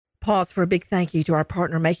pause for a big thank you to our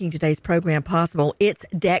partner making today's program possible. It's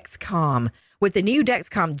Dexcom. With the new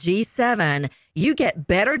Dexcom G7, you get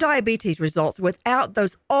better diabetes results without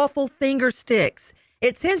those awful finger sticks.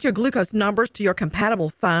 It sends your glucose numbers to your compatible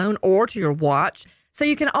phone or to your watch, so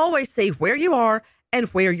you can always see where you are and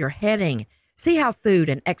where you're heading. See how food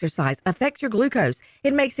and exercise affect your glucose.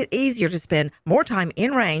 It makes it easier to spend more time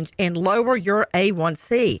in range and lower your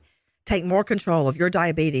A1C. Take more control of your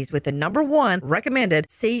diabetes with the #1 recommended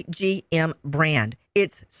CGM brand.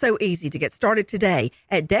 It's so easy to get started today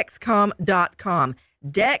at Dexcom.com.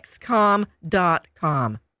 Dexcom.com.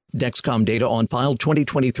 Dexcom data on file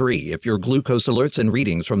 2023. If your glucose alerts and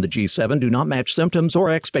readings from the G7 do not match symptoms or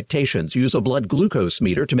expectations, use a blood glucose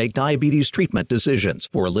meter to make diabetes treatment decisions.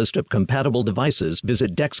 For a list of compatible devices,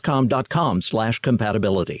 visit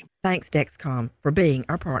Dexcom.com/compatibility. Thanks, Dexcom, for being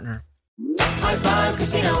our partner. High Five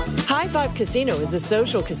Casino. High Five Casino is a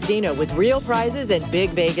social casino with real prizes and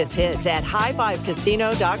big Vegas hits at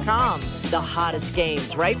highfivecasino.com. The hottest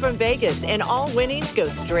games right from Vegas, and all winnings go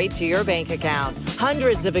straight to your bank account.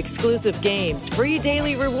 Hundreds of exclusive games, free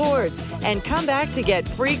daily rewards, and come back to get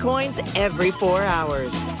free coins every 4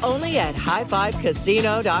 hours. Only at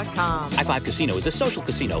highfivecasino.com. High Five Casino is a social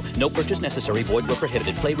casino. No purchase necessary. Void where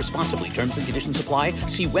prohibited. Play responsibly. Terms and conditions apply.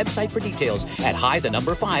 See website for details at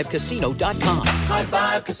high5casino.com. High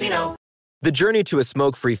Five Casino. The journey to a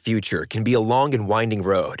smoke-free future can be a long and winding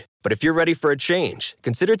road. But if you're ready for a change,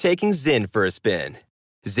 consider taking Zyn for a spin.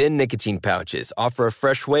 Zyn nicotine pouches offer a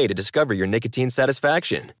fresh way to discover your nicotine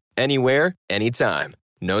satisfaction. Anywhere, anytime.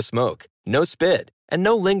 No smoke, no spit, and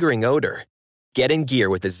no lingering odor. Get in gear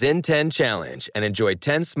with the Zyn 10 Challenge and enjoy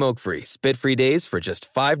 10 smoke-free, spit-free days for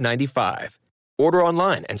just $5.95. Order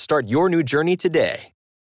online and start your new journey today.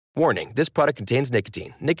 Warning, this product contains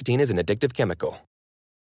nicotine. Nicotine is an addictive chemical.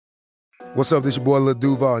 What's up, this your boy Lil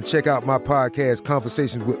Duval, and check out my podcast,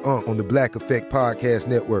 Conversations with Unc, on the Black Effect Podcast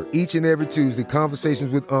Network. Each and every Tuesday,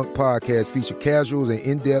 Conversations with Unc podcast feature casuals and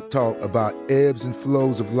in-depth talk about ebbs and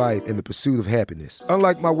flows of life and the pursuit of happiness.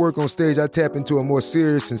 Unlike my work on stage, I tap into a more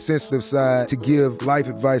serious and sensitive side to give life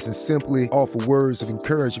advice and simply offer words of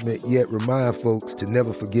encouragement, yet remind folks to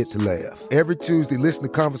never forget to laugh. Every Tuesday, listen to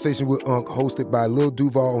Conversations with Unc, hosted by Lil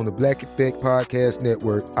Duval on the Black Effect Podcast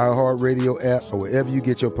Network, iHeartRadio app, or wherever you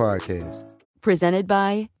get your podcasts. Presented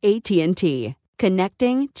by AT&T.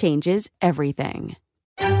 Connecting changes everything.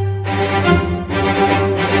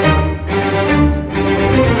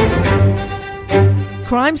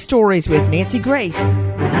 Crime Stories with Nancy Grace.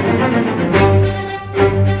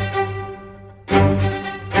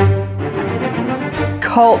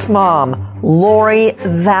 Cult mom, Lori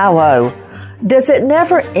Vallow. Does it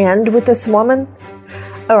never end with this woman?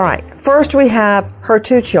 All right, first we have her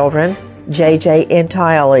 2 children, JJ and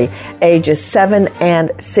Tylee, ages 7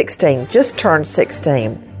 and 16, just turned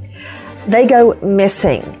 16. They go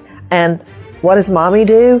missing. And what does mommy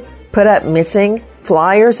do? Put up missing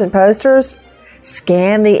flyers and posters?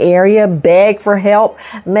 Scan the area, beg for help,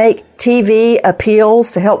 make TV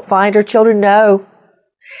appeals to help find her children? No.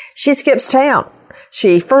 She skips town.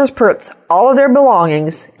 She first puts all of their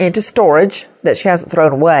belongings into storage that she hasn't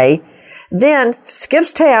thrown away, then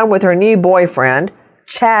skips town with her new boyfriend,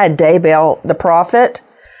 Chad Daybell, the prophet.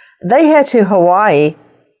 They head to Hawaii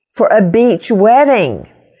for a beach wedding.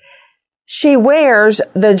 She wears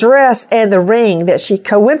the dress and the ring that she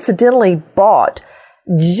coincidentally bought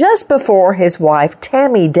just before his wife,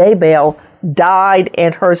 Tammy Daybell, died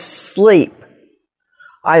in her sleep.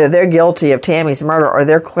 Either they're guilty of Tammy's murder or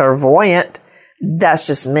they're clairvoyant. That's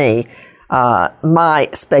just me, my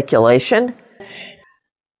speculation.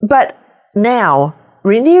 But now,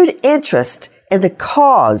 renewed interest in the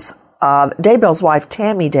cause of Daybell's wife,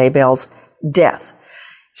 Tammy Daybell's death.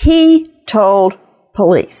 He told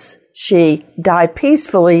police she died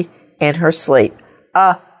peacefully in her sleep.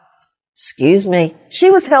 Excuse me, she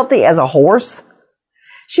was healthy as a horse.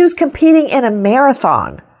 She was competing in a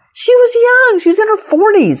marathon. She was young. She was in her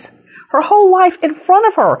 40s. Her whole life in front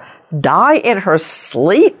of her. Die in her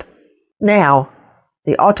sleep? Now,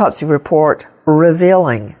 the autopsy report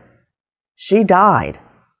revealing she died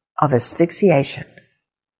of asphyxiation.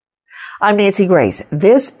 I'm Nancy Grace.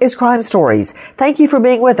 This is Crime Stories. Thank you for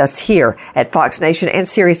being with us here at Fox Nation and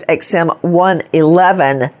Sirius XM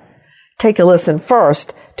 111. Take a listen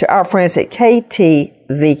first to our friends at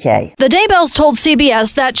KTVK. The Daybells told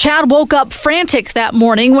CBS that Chad woke up frantic that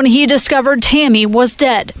morning when he discovered Tammy was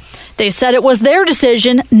dead. They said it was their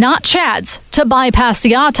decision, not Chad's, to bypass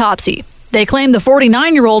the autopsy. They claimed the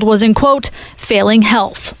 49-year-old was in, quote, failing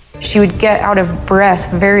health. She would get out of breath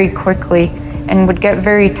very quickly and would get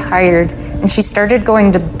very tired. and she started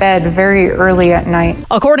going to bed very early at night.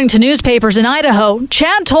 According to newspapers in Idaho,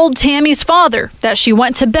 Chad told Tammy's father that she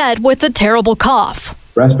went to bed with a terrible cough.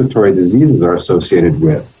 Respiratory diseases are associated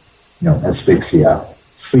with, asphyxia.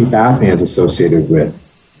 Sleep apnea is associated with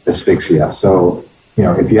asphyxia. So,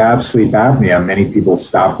 if you have sleep apnea, many people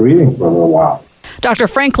stop breathing for a little while. Dr.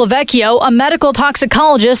 Frank Lavecchio, a medical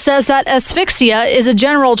toxicologist, says that asphyxia is a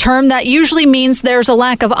general term that usually means there's a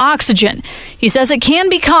lack of oxygen. He says it can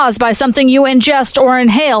be caused by something you ingest or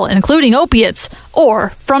inhale, including opiates,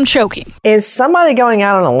 or from choking. Is somebody going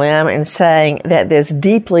out on a limb and saying that this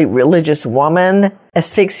deeply religious woman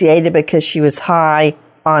asphyxiated because she was high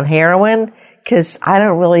on heroin? Because I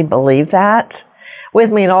don't really believe that.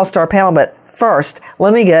 With me, an all-star panel, but first,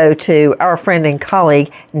 let me go to our friend and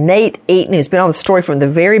colleague, Nate Eaton, who's been on the story from the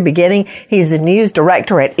very beginning. He's the news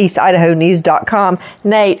director at eastidahonews.com.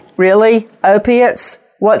 Nate, really? Opiates?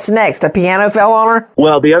 What's next? A piano fell on her?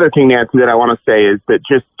 Well, the other thing, Nancy, that I want to say is that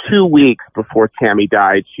just 2 weeks before Tammy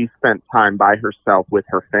died, she spent time by herself with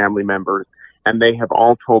her family members, and they have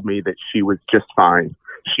all told me that she was just fine.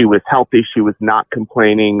 She was healthy. She was not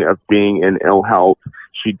complaining of being in ill health.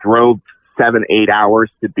 She drove 7-8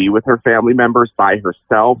 hours to be with her family members by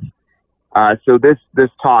herself. So this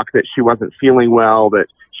talk that she wasn't feeling well, that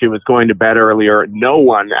she was going to bed earlier, no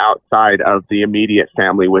one outside of the immediate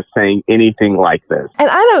family was saying anything like this. And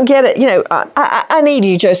I don't get it. I need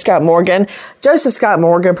you, Joe Scott Morgan. Joseph Scott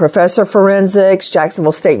Morgan, professor of forensics,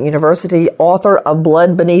 Jacksonville State University, author of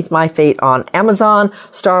Blood Beneath My Feet on Amazon,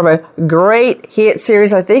 star of a great hit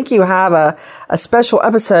series. I think you have a special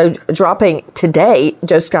episode dropping today,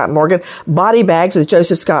 Joe Scott Morgan, Body Bags with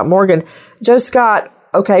Joseph Scott Morgan. Joe Scott,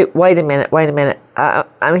 okay, wait a minute.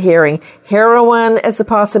 I'm hearing heroin as a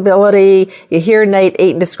possibility. You hear Nate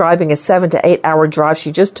Eaton describing a 7 to 8 hour drive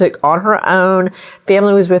she just took on her own.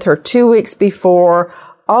 Family was with her 2 weeks before.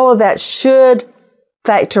 All of that should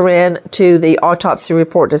factor in to the autopsy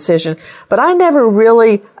report decision. But I never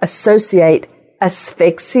really associate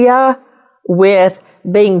asphyxia with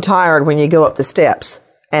being tired when you go up the steps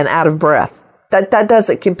and out of breath. That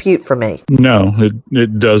doesn't compute for me. No,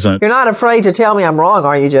 it doesn't. You're not afraid to tell me I'm wrong,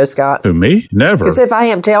 are you, Joe Scott? Who, me? Never. Because if I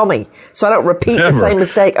am, tell me, so I don't repeat the same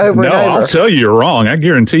mistake over and over. No, I'll tell you you're wrong. I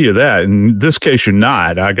guarantee you that. In this case, you're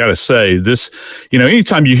not. I got to say, this,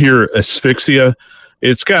 anytime you hear asphyxia,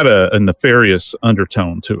 it's got a nefarious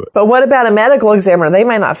undertone to it. But what about a medical examiner? They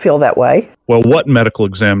may not feel that way. Well, what medical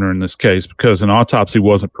examiner in this case? Because an autopsy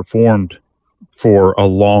wasn't performed for a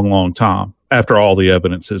long, long time after all the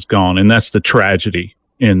evidence is gone. And that's the tragedy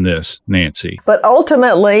in this, Nancy. But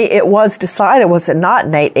ultimately, it was decided, was it not,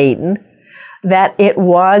 Nate Eaton, that it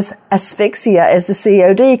was asphyxia as the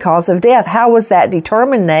COD, cause of death. How was that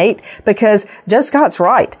determined, Nate? Because Joe Scott's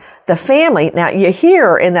right. The family, now you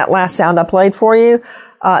hear in that last sound I played for you,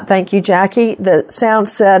 thank you, Jackie, the sound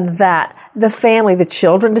said that the family, the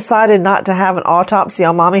children, decided not to have an autopsy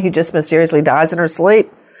on mommy who just mysteriously dies in her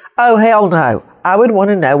sleep. Oh, hell no. I would want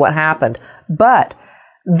to know what happened. But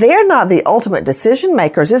they're not the ultimate decision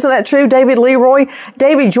makers. Isn't that true, David Leroy?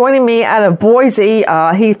 David joining me out of Boise.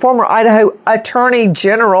 He former Idaho Attorney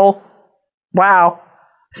General. Wow.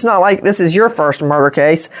 It's not like this is your first murder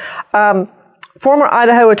case. Former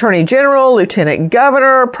Idaho Attorney General, Lieutenant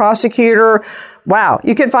Governor, prosecutor. Wow.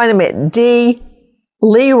 You can find him at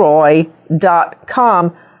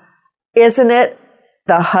dleroy.com. Isn't it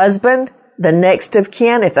the husband, the next of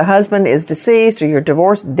kin? If the husband is deceased or you're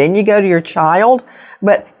divorced, then you go to your child.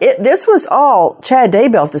 But this was all Chad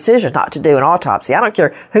Daybell's decision not to do an autopsy. I don't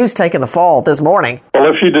care who's taking the fall this morning.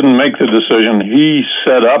 Well, if he didn't make the decision, he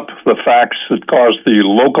set up the facts that caused the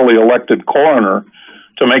locally elected coroner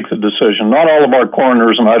to make the decision. Not all of our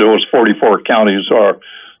coroners in Idaho's 44 counties are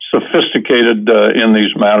sophisticated in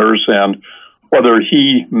these matters, and whether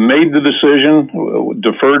he made the decision,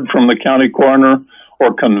 deferred from the county coroner,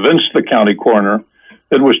 or convinced the county coroner,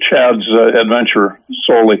 it was Chad's adventure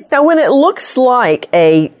solely. Now, when it looks like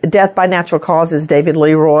a death by natural causes, David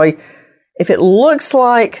Leroy, if it looks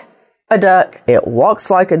like a duck, it walks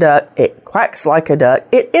like a duck, it quacks like a duck,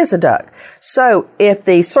 it is a duck. So if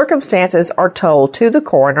the circumstances are told to the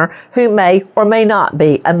coroner, who may or may not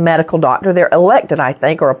be a medical doctor, they're elected, I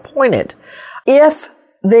think, or appointed. If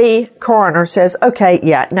the coroner says, okay,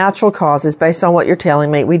 yeah, natural causes, based on what you're telling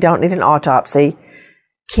me, we don't need an autopsy,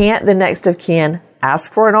 can't the next of kin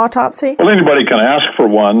ask for an autopsy? Well, anybody can ask for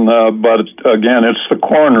one, but again, it's the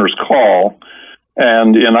coroner's call.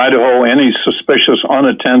 And in Idaho, any suspicious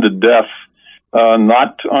unattended death,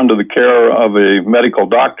 not under the care of a medical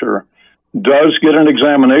doctor, does get an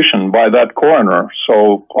examination by that coroner.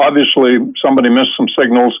 So obviously somebody missed some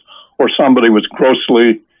signals or somebody was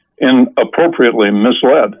grossly inappropriately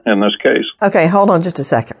misled in this case. Okay, hold on just a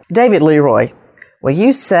second. David Leroy, will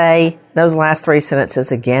you say those last three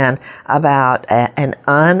sentences again about an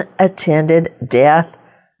unattended death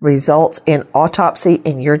results in autopsy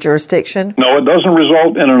in your jurisdiction? No, it doesn't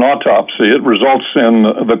result in an autopsy. It results in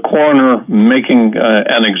the coroner making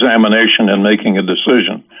an examination and making a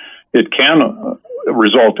decision. It can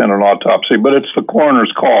result in an autopsy, but it's the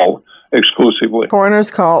coroner's call exclusively.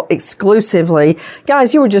 Coroner's call exclusively.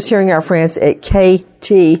 Guys, you were just hearing our friends at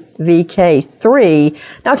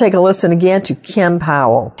KTVK3. Now take a listen again to Kim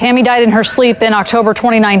Powell. Tammy died in her sleep in October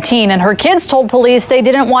 2019, and her kids told police they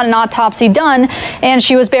didn't want an autopsy done, and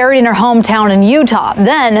she was buried in her hometown in Utah.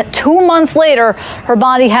 Then, 2 months later, her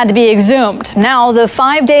body had to be exhumed. Now, the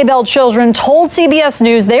 5 Daybell children told CBS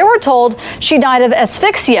News they were told she died of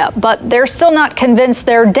asphyxia, but they're still not convinced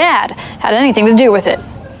their dad had anything to do with it.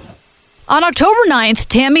 On October 9th,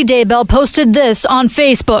 Tammy Daybell posted this on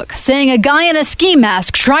Facebook, saying a guy in a ski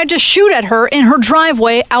mask tried to shoot at her in her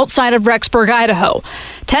driveway outside of Rexburg, Idaho.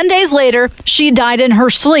 10 days later, she died in her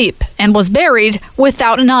sleep and was buried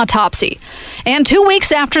without an autopsy. And 2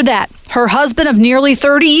 weeks after that, her husband of nearly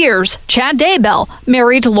 30 years, Chad Daybell,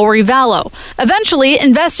 married Lori Vallow. Eventually,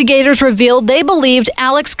 investigators revealed they believed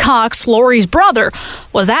Alex Cox, Lori's brother,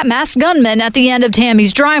 was that masked gunman at the end of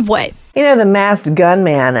Tammy's driveway. You know, the masked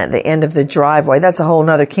gunman at the end of the driveway, that's a whole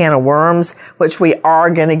nother can of worms, which we are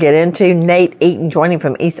going to get into. Nate Eaton joining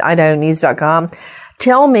from EastIdahoNews.com.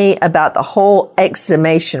 Tell me about the whole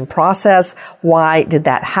exhumation process. Why did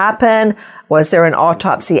that happen? Was there an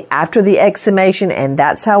autopsy after the exhumation? And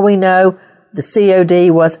that's how we know the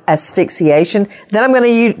COD was asphyxiation. Then I'm going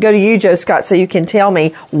to go to you, Joe Scott, so you can tell me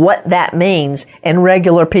what that means in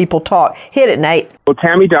regular people talk. Hit it, Nate. Well,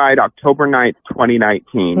 Tammy died October 9th,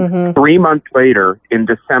 2019. Mm-hmm. 3 months later, in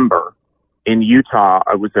December, in Utah,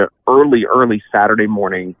 it was an early Saturday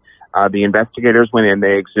morning. The investigators went in,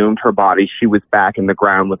 they exhumed her body. She was back in the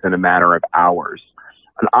ground within a matter of hours.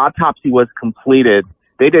 An autopsy was completed.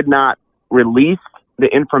 They did not release the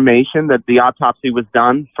information that the autopsy was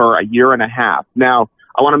done for a year and a half. Now,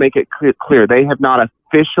 I want to make it clear, they have not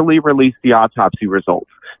officially released the autopsy results.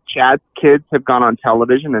 Chad's kids have gone on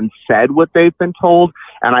television and said what they've been told,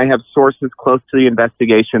 and I have sources close to the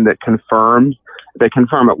investigation that confirm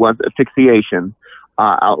it was asphyxiation.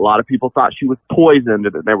 A lot of people thought she was poisoned,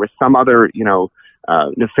 that there was some other,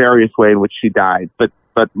 nefarious way in which she died. But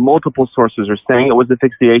multiple sources are saying it was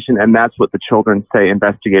asphyxiation, and that's what the children say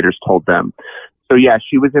investigators told them. So, yeah,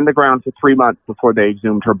 she was in the ground for 3 months before they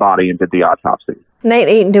exhumed her body and did the autopsy. Nate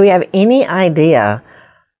Eaton, do we have any idea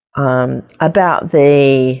about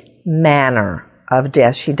the manner of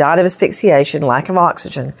death? She died of asphyxiation, lack of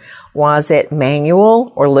oxygen. Was it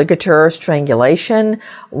manual or ligature strangulation?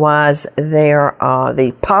 Was there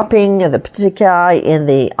the popping of the petechiae in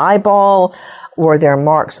the eyeball? Were there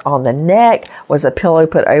marks on the neck? Was a pillow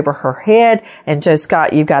put over her head? And Joe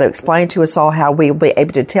Scott, you've got to explain to us all how we'll be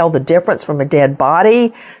able to tell the difference from a dead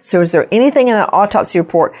body. So is there anything in the autopsy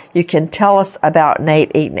report you can tell us about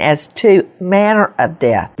Nate Eaton as to manner of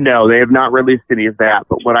death? No, they have not released any of that.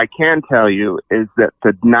 But what I can tell you is that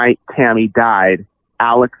the night Tammy died,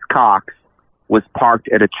 Alex Cox was parked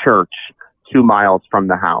at a church 2 miles from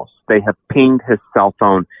the house. They have pinged his cell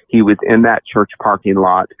phone. He was in that church parking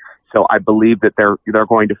lot. So I believe that they're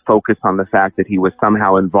going to focus on the fact that he was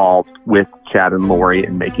somehow involved with Chad and Lori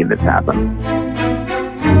in making this happen.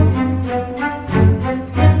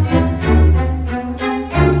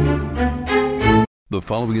 The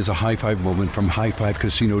following is a high five moment from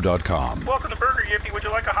highfivecasino.com. Welcome to Burger Yippee. Would you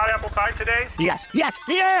like a hot apple pie today? Yes, yeah,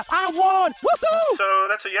 I won! Woohoo! So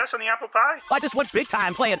that's a yes on the apple pie? I just went big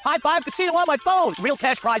time playing High Five Casino on my phone. Real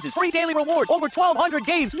cash prizes, free daily rewards, over 1,200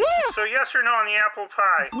 games. Yeah! So yes or no on the apple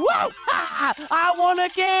pie? Whoa! I won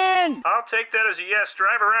again! I'll take that as a yes.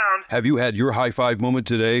 Drive around. Have you had your high five moment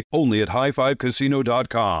today? Only at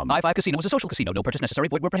highfivecasino.com. High Five Casino is a social casino. No purchase necessary.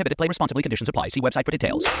 Void where prohibited. Play responsibly. Conditions apply. See website for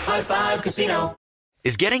details. High Five Casino.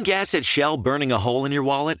 Is getting gas at Shell burning a hole in your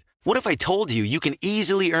wallet? What if I told you you can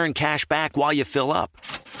easily earn cash back while you fill up?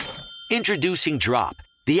 Introducing Drop,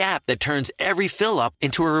 the app that turns every fill up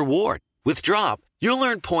into a reward. With Drop, you'll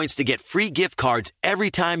earn points to get free gift cards every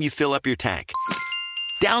time you fill up your tank.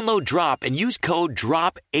 Download Drop and use code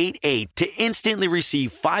DROP88 to instantly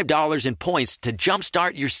receive $5 in points to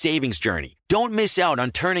jumpstart your savings journey. Don't miss out on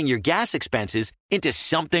turning your gas expenses into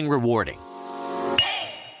something rewarding.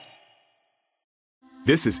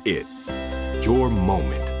 This is it. Your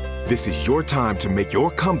moment. This is your time to make your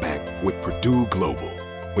comeback with Purdue Global.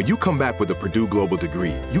 When you come back with a Purdue Global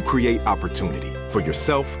degree, you create opportunity for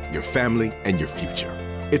yourself, your family, and your future.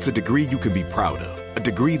 It's a degree you can be proud of a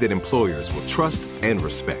degree that employers will trust and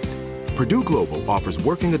respect. Purdue Global offers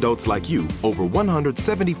working adults like you over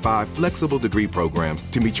 175 flexible degree programs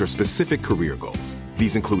to meet your specific career goals.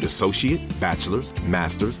 These include associate, bachelor's,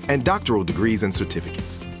 master's, and doctoral degrees and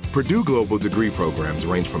certificates. Purdue Global degree programs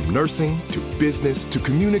range from nursing to business to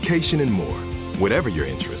communication and more. Whatever your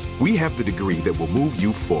interest, we have the degree that will move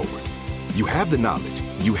you forward. You have the knowledge,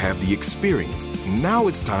 you have the experience. Now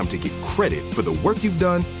it's time to get credit for the work you've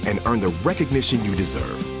done and earn the recognition you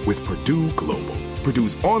deserve with Purdue Global,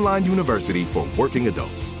 Purdue's online university for working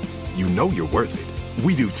adults. You know you're worth it.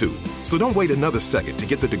 We do too. So don't wait another second to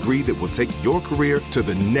get the degree that will take your career to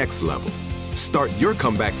the next level. Start your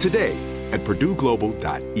comeback today at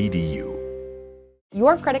purdueglobal.edu.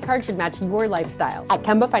 Your credit card should match your lifestyle. At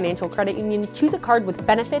Kemba Financial Credit Union, choose a card with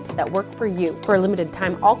benefits that work for you. For a limited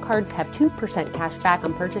time, all cards have 2% cash back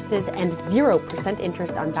on purchases and 0%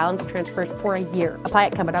 interest on balance transfers for a year. Apply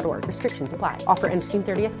at Kemba.org. Restrictions apply. Offer ends June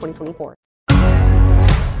 30th, 2024.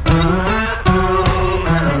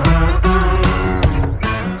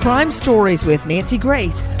 Crime Stories with Nancy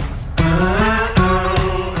Grace.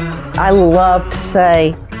 I love to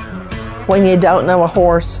say, when you don't know a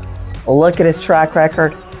horse, look at his track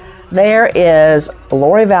record. There is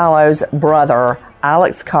Lori Vallow's brother,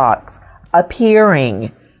 Alex Cox,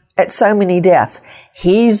 appearing at so many deaths.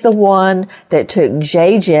 He's the one that took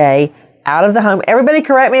JJ out of the home. Everybody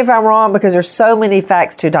correct me if I'm wrong, because there's so many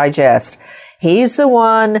facts to digest. He's the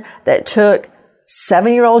one that took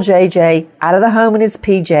 7-year-old JJ out of the home in his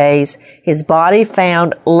PJs. His body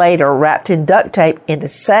found later wrapped in duct tape in the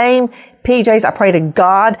same PJs. I pray to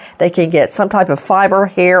God they can get some type of fiber,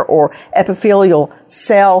 hair, or epithelial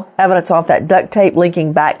cell evidence off that duct tape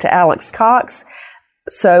linking back to Alex Cox.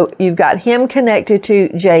 So you've got him connected to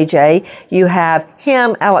JJ. You have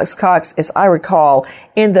him, Alex Cox, as I recall,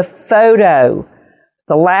 in the photo,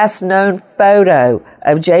 the last known photo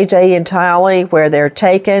of JJ and Tylee, where they're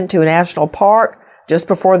taken to a national park just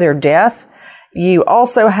before their death. You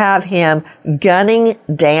also have him gunning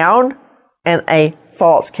down in a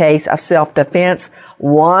false case of self-defense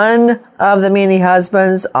one of the many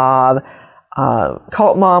husbands of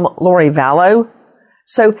cult mom Lori Vallow.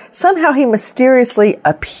 So somehow he mysteriously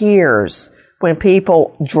appears when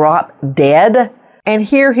people drop dead. And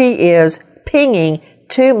here he is pinging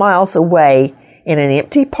 2 miles away in an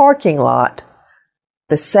empty parking lot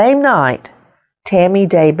the same night Tammy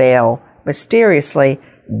Daybell mysteriously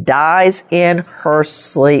dies in her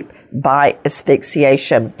sleep by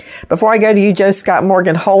asphyxiation. Before I go to you, Joe Scott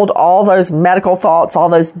Morgan, hold all those medical thoughts, all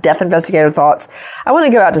those death investigator thoughts. I want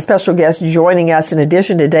to go out to special guests joining us in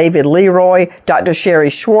addition to David Leroy, Dr. Sherry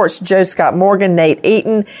Schwartz, Joe Scott Morgan, Nate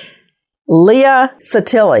Eaton, Leah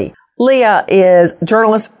Satili. Leah is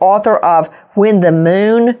journalist, author of When the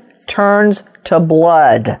Moon Turns to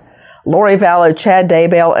Blood. Lori Vallow, Chad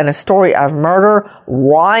Daybell, and A Story of Murder,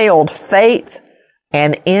 Wild Faith,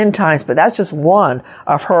 and End Times. But that's just one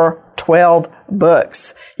of her 12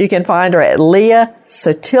 books. You can find her at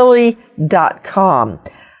leahsatili.com.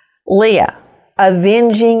 Leah,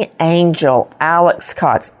 Avenging Angel, Alex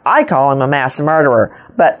Cox. I call him a mass murderer,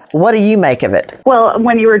 but what do you make of it? Well,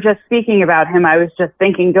 when you were just speaking about him, I was just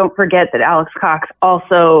thinking, don't forget that Alex Cox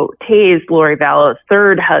also tased Lori Vallow's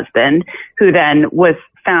third husband, who then was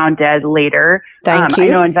found dead later. Thank you. I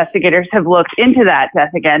know investigators have looked into that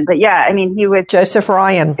death again, but yeah, I mean, he was Joseph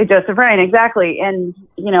Ryan, exactly. And,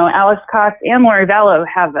 you know, Alex Cox and Lori Vallow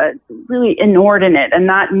have a really inordinate and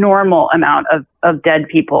not normal amount of dead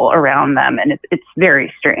people around them. And it's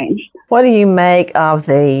very strange. What do you make of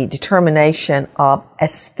the determination of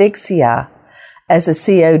asphyxia as a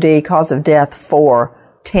COD, cause of death, for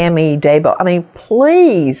Tammy Daybell? I mean,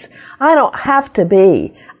 please, I don't have to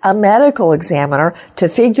be a medical examiner to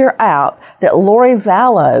figure out that Lori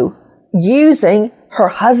Vallow, using her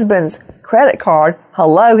husband's credit card,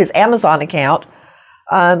 his Amazon account,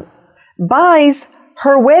 buys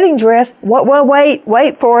her wedding dress.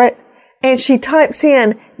 Wait for it. And she types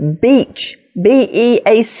in beach,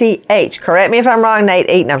 B-E-A-C-H. Correct me if I'm wrong, Nate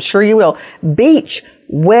Eaton. I'm sure you will. Beach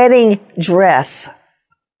wedding dress.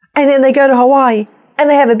 And then they go to Hawaii and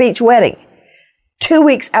they have a beach wedding 2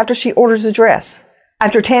 weeks after she orders the dress,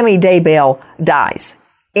 after Tammy Daybell dies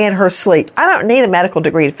in her sleep. I don't need a medical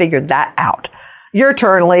degree to figure that out. Your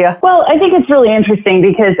turn, Leah. Well, I think it's really interesting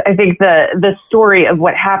because I think the story of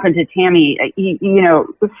what happened to Tammy,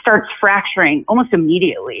 starts fracturing almost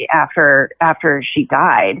immediately after she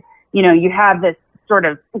died. You know, you have this sort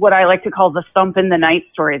of what I like to call the thump in the night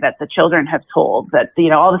story that the children have told, that, you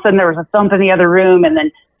know, all of a sudden there was a thump in the other room and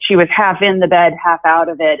then she was half in the bed, half out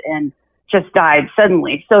of it, and just died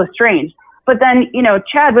suddenly. So strange. But then,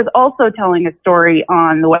 Chad was also telling a story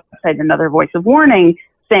on the website, Another Voice of Warning,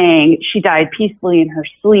 saying she died peacefully in her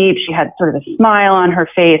sleep. She had sort of a smile on her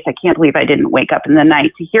face. I can't believe I didn't wake up in the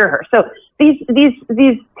night to hear her. So these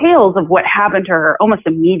tales of what happened to her almost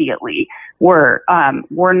immediately were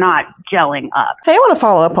not gelling up. Hey, I want to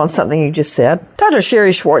follow up on something you just said. Dr.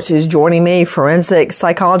 Sherry Schwartz is joining me, forensic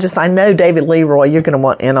psychologist. I know, David Leroy, you're going to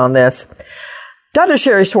want in on this. Dr.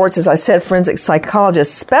 Sherry Schwartz, as I said, forensic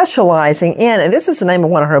psychologist specializing in, and this is the name of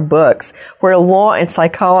one of her books, where law and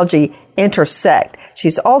psychology intersect.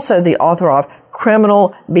 She's also the author of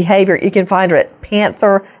Criminal Behavior. You can find her at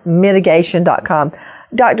panthermitigation.com.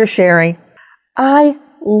 Dr. Sherry, I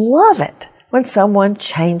love it when someone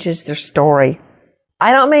changes their story.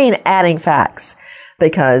 I don't mean adding facts,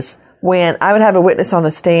 because when I would have a witness on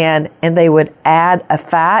the stand and they would add a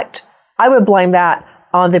fact, I would blame that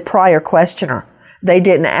on the prior questioner. They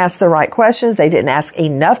didn't ask the right questions. They didn't ask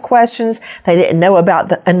enough questions. They didn't know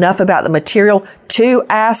enough about the material to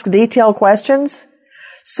ask detailed questions.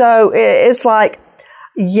 So it's like,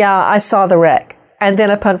 yeah, I saw the wreck. And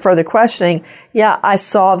then upon further questioning, yeah, I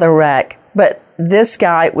saw the wreck, but this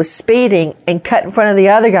guy was speeding and cut in front of the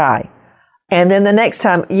other guy. And then the next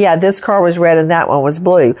time, yeah, this car was red and that one was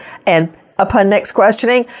blue. And upon next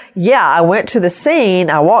questioning, yeah, I went to the scene,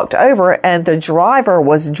 I walked over, and the driver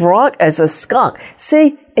was drunk as a skunk.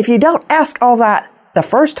 See, if you don't ask all that the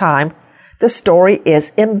first time, the story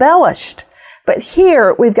is embellished. But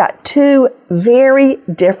here we've got two very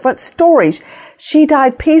different stories. She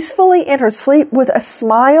died peacefully in her sleep with a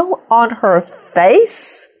smile on her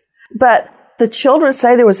face, but the children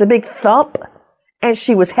say there was a big thump and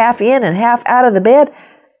she was half in and half out of the bed.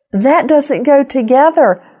 That doesn't go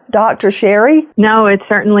together. Dr. Sherry? No, it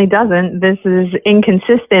certainly doesn't. This is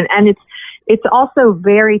inconsistent. And it's also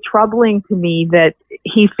very troubling to me that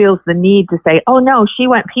he feels the need to say, oh no, she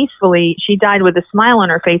went peacefully. She died with a smile on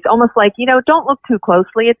her face. Almost like, don't look too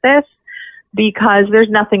closely at this because there's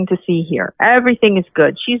nothing to see here. Everything is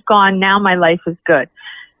good. She's gone. Now my life is good.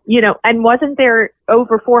 And wasn't there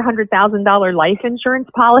over $400,000 life insurance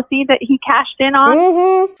policy that he cashed in on?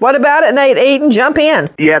 Mm-hmm. What about it, Nate Eaton? Jump in.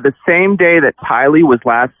 Yeah, the same day that Tylee was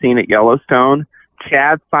last seen at Yellowstone,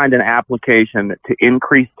 Chad signed an application to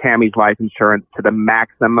increase Tammy's life insurance to the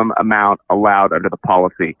maximum amount allowed under the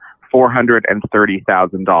policy,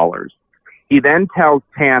 $430,000. He then tells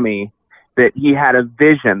Tammy that he had a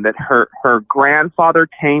vision that her grandfather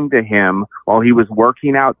came to him while he was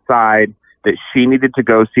working outside, that she needed to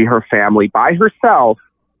go see her family by herself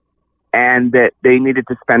and that they needed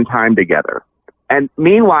to spend time together. And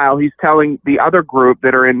meanwhile, he's telling the other group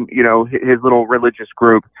that are in, his little religious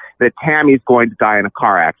group that Tammy's going to die in a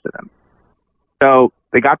car accident. So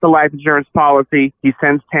they got the life insurance policy. He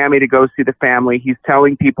sends Tammy to go see the family. He's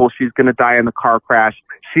telling people she's going to die in the car crash.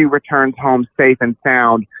 She returns home safe and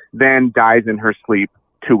sound, then dies in her sleep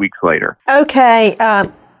 2 weeks later. Okay.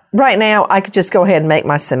 Right now, I could just go ahead and make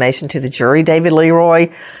my summation to the jury. David Leroy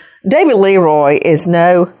is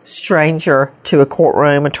no stranger to a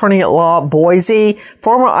courtroom. Attorney at law, Boise,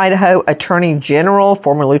 former Idaho Attorney General,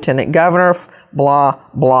 former Lieutenant Governor, blah,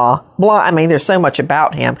 blah, blah. I mean, there's so much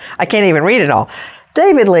about him. I can't even read it all.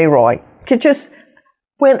 David Leroy could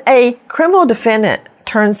when a criminal defendant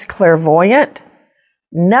turns clairvoyant,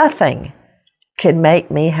 nothing could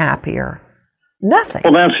make me happier. Nothing.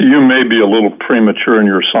 Well, Nancy, you may be a little premature in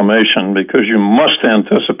your summation because you must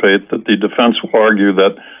anticipate that the defense will argue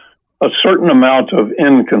that a certain amount of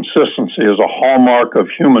inconsistency is a hallmark of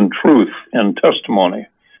human truth in testimony.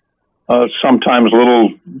 Sometimes little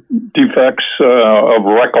defects of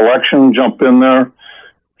recollection jump in there.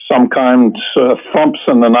 Sometimes thumps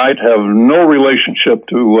in the night have no relationship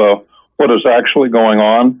to what is actually going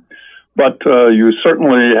on. But you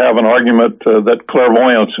certainly have an argument that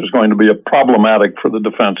clairvoyance is going to be problematic for the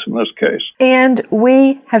defense in this case. And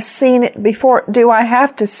we have seen it before. Do I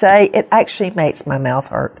have to say it actually makes my mouth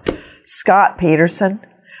hurt? Scott Peterson,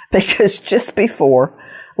 because just before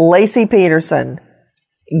Lacey Peterson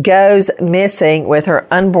goes missing with her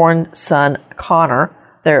unborn son, Connor,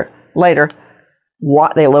 they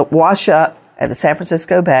wash up at the San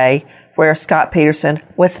Francisco Bay where Scott Peterson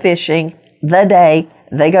was fishing the day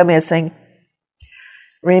they go missing.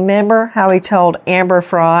 Remember how he told Amber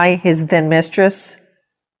Fry, his then mistress,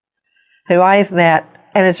 who I have met,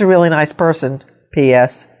 and is a really nice person,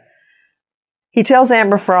 P.S. He tells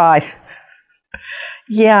Amber Fry,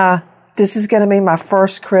 yeah, this is going to be my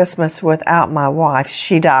first Christmas without my wife.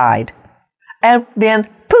 She died. And then,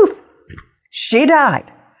 poof, she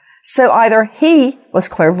died. So either he was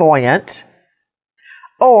clairvoyant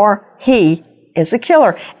or he is a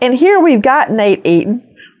killer. And here we've got Nate Eaton.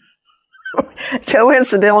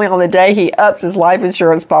 Coincidentally, on the day he ups his life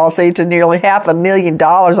insurance policy to nearly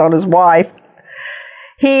 $500,000 on his wife,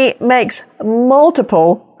 he makes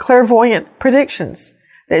multiple clairvoyant predictions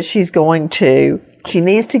that she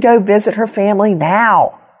needs to go visit her family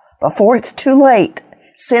now before it's too late,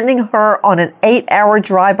 sending her on an 8-hour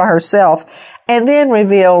drive by herself, and then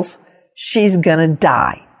reveals she's gonna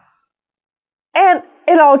die. And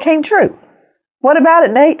it all came true. What about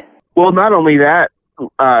it, Nate? Well, not only that,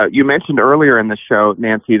 you mentioned earlier in the show,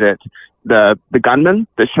 Nancy, that the gunman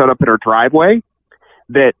that showed up at her driveway,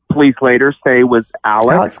 that police later say was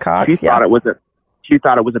Alex Cox. She thought it was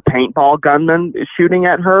a paintball gunman shooting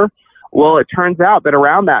at her. Well, it turns out that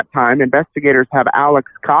around that time, investigators have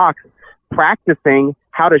Alex Cox practicing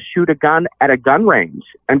how to shoot a gun at a gun range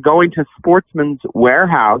and going to Sportsman's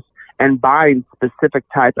Warehouse and buying specific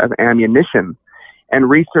type of ammunition and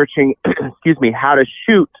researching, how to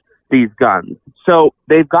shoot these guns. So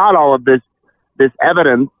they've got all of this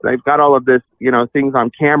evidence. They've got all of this, things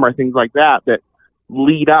on camera, things like that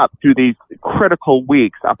lead up through these critical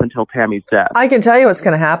weeks up until Tammy's death. I can tell you what's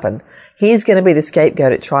going to happen. He's going to be the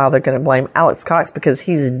scapegoat at trial. They're going to blame Alex Cox because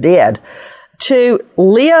he's dead. To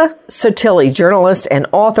Leah Sotilli, journalist and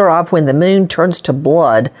author of When the Moon Turns to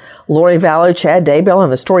Blood, Lori Vallow, Chad Daybell,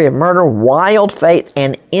 and the Story of Murder, Wild Faith,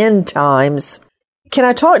 and End Times. Can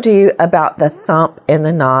I talk to you about the thump in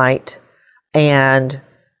the night and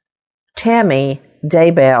Tammy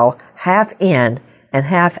Daybell half in and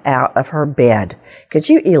half out of her bed? Could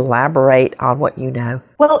you elaborate on what you know?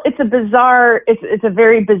 Well, it's a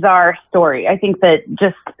very bizarre story. I think that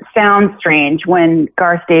just sounds strange when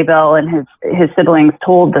Garth Daybell and his siblings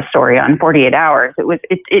told the story on 48 Hours.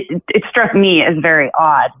 It struck me as very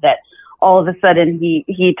odd that all of a sudden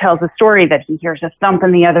he tells a story that he hears a thump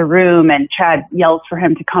in the other room and Chad yells for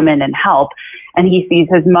him to come in and help. And he sees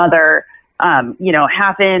his mother,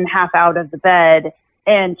 half in, half out of the bed,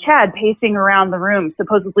 and Chad pacing around the room,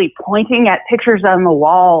 supposedly pointing at pictures on the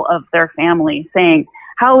wall of their family, saying,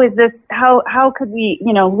 how is this, how could we,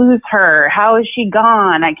 lose her? How is she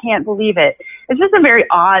gone? I can't believe it. It's just a very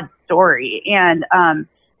odd story. And,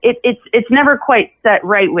 it's never quite set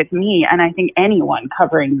right with me, and I think anyone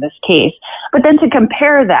covering this case. But then to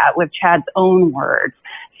compare that with Chad's own words,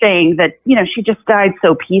 saying that, she just died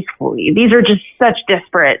so peacefully. These are just such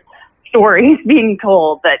disparate stories being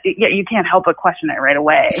told that you can't help but question it right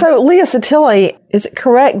away. So, Leah Sotilli, is it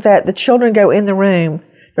correct that the children go in the room,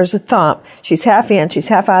 there's a thump, she's half in, she's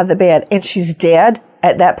half out of the bed, and she's dead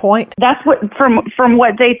at that point? That's what, from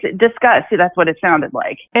what they discussed, that's what it sounded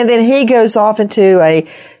like. And then he goes off into a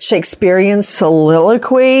Shakespearean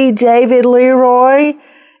soliloquy. David Leroy,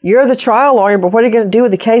 you're the trial lawyer, but what are you going to do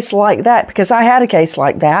with a case like that? Because I had a case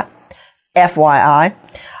like that, FYI.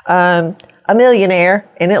 A millionaire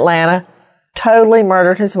in Atlanta totally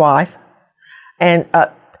murdered his wife, and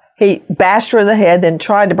he bashed her in the head, then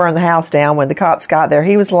tried to burn the house down. When the cops got there,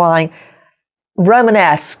 he was lying,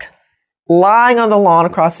 Romanesque, lying on the lawn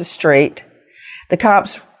across the street.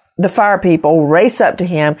 The fire people race up to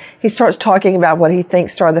him. He starts talking about what he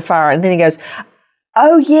thinks started the fire. And then he goes,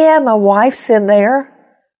 oh yeah, my wife's in there.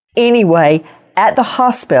 Anyway, at the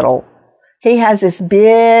hospital, he has this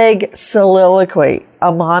big soliloquy,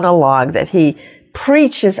 a monologue that he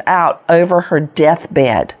preaches out over her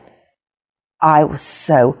deathbed. I was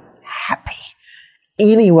so happy.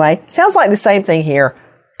 Anyway, sounds like the same thing here.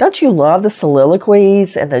 Don't you love the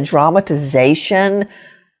soliloquies and the dramatization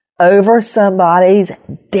over somebody's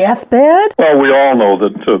deathbed? Well, we all know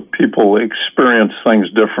that people experience things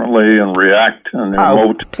differently and react and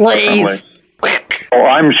emote differently. Well,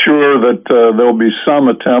 I'm sure that there'll be some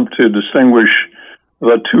attempt to distinguish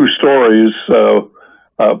the two stories.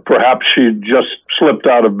 Perhaps she just slipped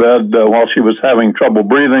out of bed while she was having trouble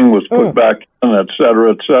breathing, was put back in, et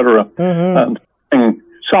cetera, et cetera. And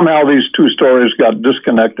somehow these two stories got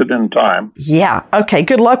disconnected in time. Yeah. Okay.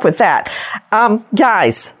 Good luck with that.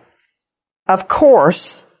 Guys, of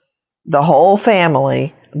course, the whole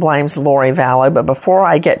family blames Lori Vallow. But before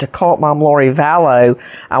I get to Cult Mom Lori Vallow,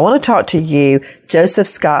 I want to talk to you, Joseph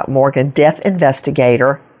Scott Morgan, death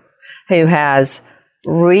investigator, who has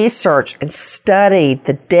researched and studied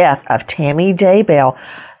the death of Tammy Daybell.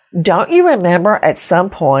 Don't you remember at some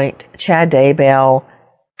point Chad Daybell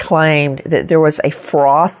claimed that there was a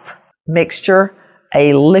froth mixture,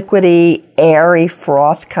 a liquidy, airy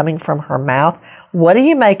froth coming from her mouth? What do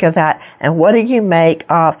you make of that? And what do you make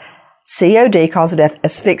of COD, cause of death,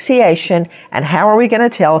 asphyxiation? And how are we going to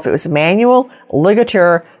tell if it was manual,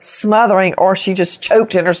 ligature, smothering, or she just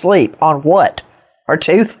choked in her sleep on what? Her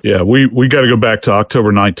tooth? Yeah, we got to go back to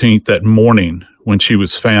October 19th, that morning when she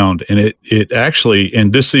was found. And it actually,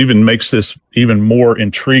 and this even makes this even more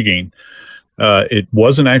intriguing, It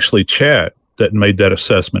wasn't actually Chad that made that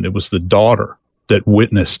assessment. It was the daughter that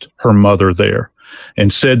witnessed her mother there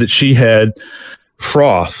and said that she had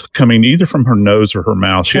froth coming either from her nose or her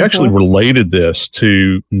mouth. She actually related this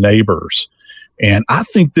to neighbors. And I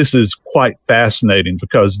think this is quite fascinating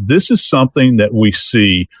because this is something that we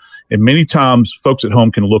see, and many times folks at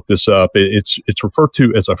home can look this up. It's referred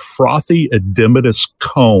to as a frothy edematous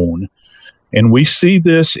cone. And we see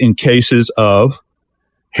this in cases of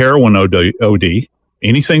heroin OD,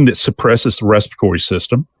 anything that suppresses the respiratory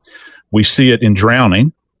system. We see it in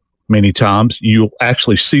drowning. Many times you'll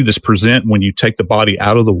actually see this present when you take the body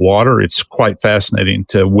out of the water. It's quite fascinating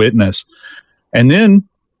to witness. And then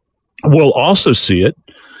we'll also see it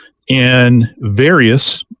in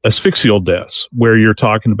various asphyxial deaths where you're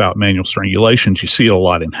talking about manual strangulations. You see it a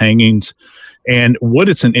lot in hangings. And what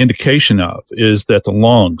it's an indication of is that the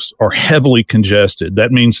lungs are heavily congested.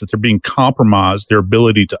 That means that they're being compromised, their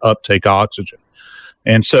ability to uptake oxygen.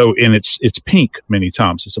 And so, and it's pink many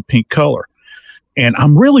times. It's a pink color. And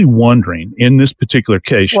I'm really wondering in this particular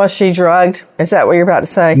case. Was she drugged? Is that what you're about to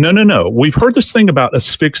say? No. We've heard this thing about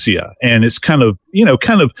asphyxia, and it's kind of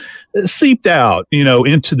seeped out,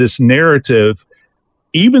 into this narrative,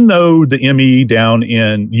 even though the ME down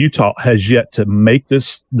in Utah has yet to make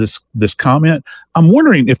this comment. I'm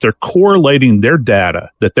wondering if they're correlating their data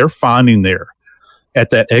that they're finding there at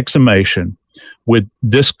that exhumation with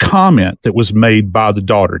this comment that was made by the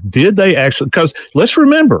daughter. Did they actually, because let's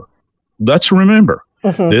remember this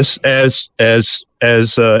as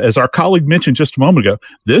our colleague mentioned just a moment ago,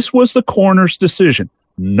 this was the coroner's decision.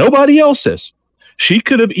 Nobody else's. She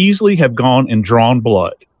could have easily have gone and drawn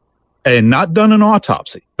blood and not done an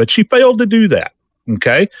autopsy, but she failed to do that.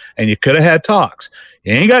 Okay. And you could have had tox.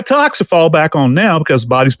 You ain't got tox to fall back on now because the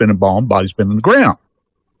body's been embalmed, body's been in the ground.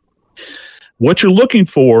 What you're looking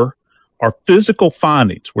for are physical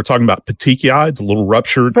findings. We're talking about petechiae, the little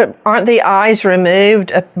ruptured. But aren't the eyes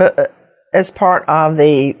removed as part of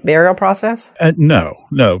the burial process? No,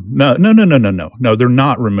 they're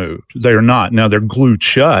not removed. They're not. Now, they're glued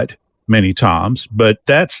shut many times, but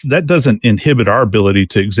that doesn't inhibit our ability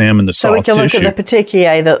to examine the soft tissue. So we can look at the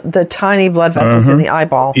petechiae, the tiny blood vessels in the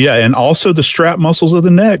eyeball. Yeah, and also the strap muscles of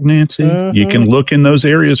the neck, Nancy. You can look in those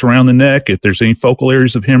areas around the neck. If there's any focal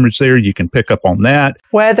areas of hemorrhage there, you can pick up on that.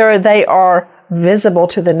 Whether they are visible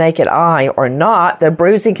to the naked eye or not, the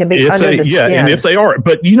bruising can be under the skin. Yeah, and if they are.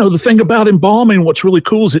 But, the thing about embalming, what's really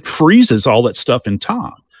cool is it freezes all that stuff in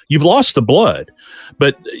time. You've lost the blood.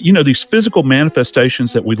 But, these physical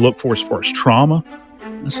manifestations that we look for as far as trauma,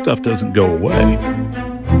 this stuff doesn't go away.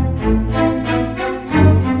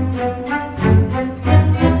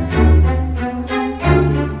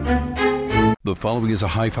 The following is a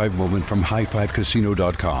high five moment from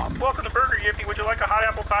highfivecasino.com. Welcome to Burger Yippee. Would you like a hot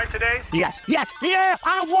apple pie today? Yes, yeah,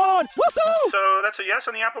 I won! Woohoo! So that's a yes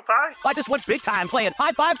on the apple pie? I just went big time playing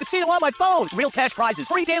High Five Casino on my phone. Real cash prizes,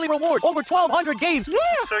 free daily rewards, over 1,200 games. Yeah!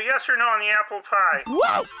 So yes or no on the apple pie?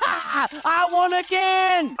 Whoa! I won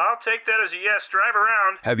again! I'll take that as a yes. Drive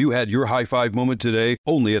around. Have you had your high five moment today?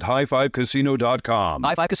 Only at highfivecasino.com.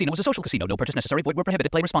 High Five Casino is a social casino. No purchase necessary. Void where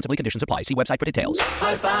prohibited. Play responsibly. Conditions apply. See website for details.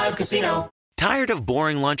 High Five Casino. Tired of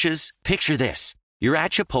boring lunches? Picture this. You're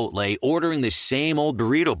at Chipotle ordering the same old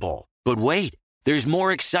burrito bowl. But wait, there's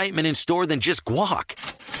more excitement in store than just guac.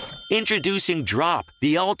 Introducing Drop,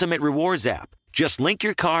 the ultimate rewards app. Just link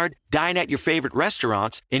your card, dine at your favorite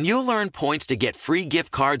restaurants, and you'll earn points to get free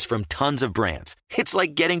gift cards from tons of brands. It's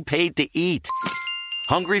like getting paid to eat.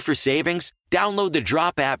 Hungry for savings? Download the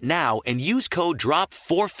Drop app now and use code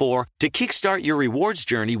DROP44 to kickstart your rewards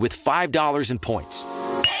journey with $5 in points.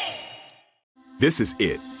 This is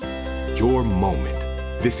it. Your moment.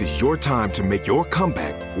 This is your time to make your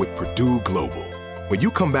comeback with Purdue Global. When you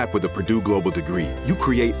come back with a Purdue Global degree, you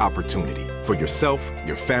create opportunity for yourself,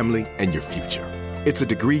 your family, and your future. It's a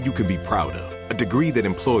degree you can be proud of, a degree that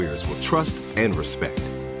employers will trust and respect.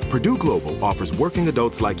 Purdue Global offers working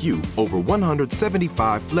adults like you over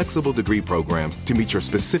 175 flexible degree programs to meet your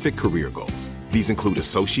specific career goals. These include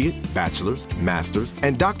associate, bachelor's, master's,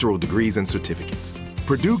 and doctoral degrees and certificates.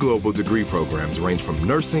 Purdue Global degree programs range from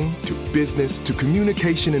nursing to business to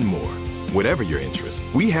communication and more. Whatever your interest,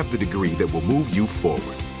 we have the degree that will move you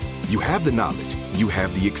forward. You have the knowledge, you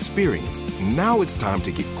have the experience. Now it's time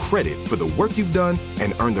to get credit for the work you've done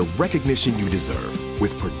and earn the recognition you deserve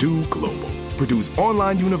with Purdue Global, Purdue's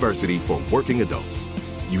online university for working adults.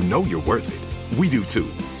 You know you're worth it. We do too.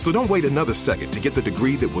 So don't wait another second to get the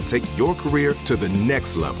degree that will take your career to the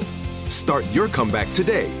next level. Start your comeback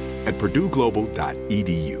today at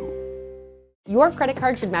purdueglobal.edu. Your credit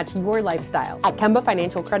card should match your lifestyle. At Kemba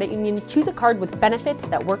Financial Credit Union, choose a card with benefits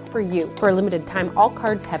that work for you. For a limited time, all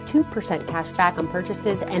cards have 2% cash back on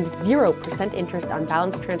purchases and 0% interest on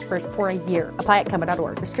balance transfers for a year. Apply at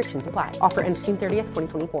Kemba.org. Restrictions apply. Offer ends June 30th,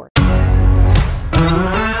 2024.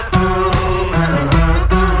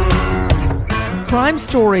 Crime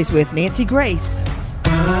Stories with Nancy Grace.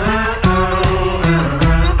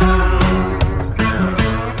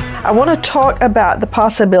 I want to talk about the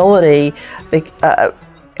possibility,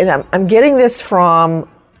 and I'm getting this from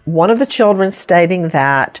one of the children stating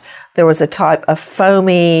that there was a type of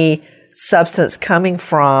foamy substance coming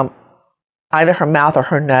from either her mouth or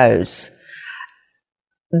her nose.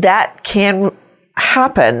 That can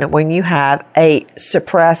happen when you have a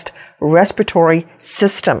suppressed respiratory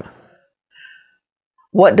system.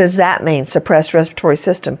 What does that mean, suppressed respiratory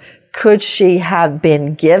system? Could she have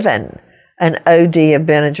been given an OD of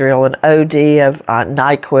Benadryl, an OD of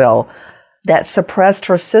NyQuil that suppressed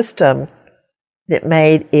her system that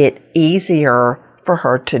made it easier for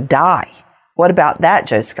her to die? What about that,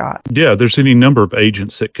 Joe Scott? Yeah, there's any number of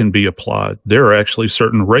agents that can be applied. There are actually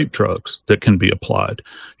certain rape drugs that can be applied.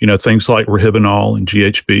 You know, things like Rohypnol and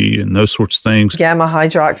GHB and those sorts of things. Gamma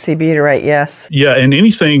hydroxybutyrate, yes. Yeah, and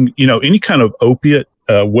anything, you know, any kind of opiate,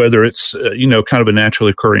 whether it's, kind of a naturally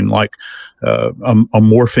occurring like a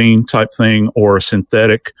morphine type thing or a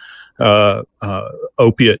synthetic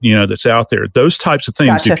opiate, that's out there. Those types of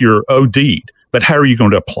things, Gotcha. If you're OD'd, but how are you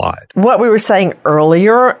going to apply it? What we were saying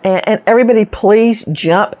earlier, and everybody please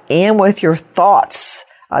jump in with your thoughts.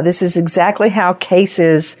 This is exactly how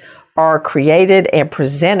cases are created and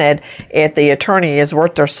presented. If the attorney is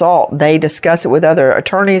worth their salt, they discuss it with other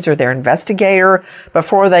attorneys or their investigator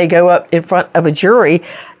before they go up in front of a jury.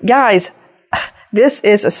 Guys, this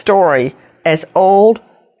is a story as old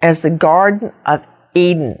as the Garden of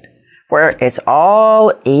Eden, where it's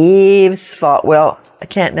all Eve's fault. Well, I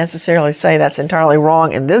can't necessarily say that's entirely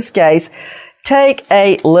wrong in this case. Take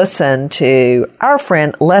a listen to our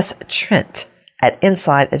friend Les Trent at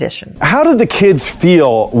Inside Edition. How did the kids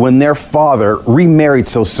feel when their father remarried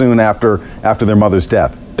so soon after their mother's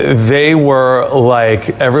death? They were, like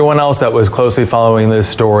everyone else that was closely following this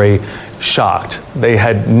story, shocked. They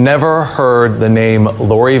had never heard the name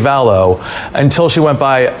Lori Vallow until she went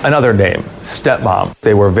by another name, Stepmom.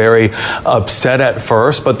 They were very upset at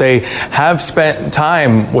first, but they have spent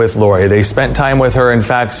time with Lori. They spent time with her, in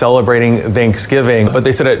fact, celebrating Thanksgiving, but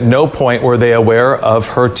they said at no point were they aware of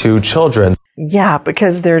her two children. Yeah,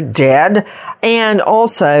 because they're dead. And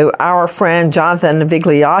also our friend Jonathan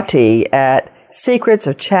Vigliotti at Secrets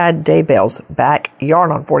of Chad Daybell's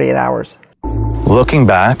backyard on 48 Hours. Looking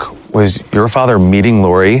back, was your father meeting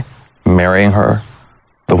Lori, marrying her,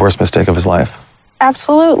 the worst mistake of his life?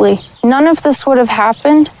 Absolutely. None of this would have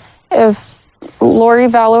happened if Lori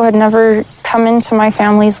Vallow had never come into my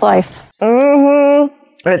family's life.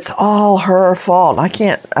 It's all her fault. I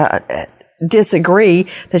can't disagree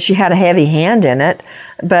that she had a heavy hand in it.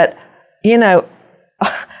 But,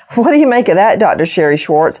 what do you make of that, Dr. Sherry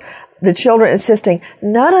Schwartz? The children insisting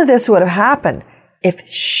none of this would have happened if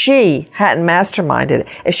she hadn't masterminded it,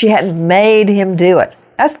 if she hadn't made him do it.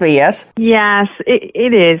 That's BS. Yes,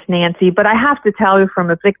 it is, Nancy. But I have to tell you, from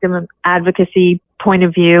a victim advocacy point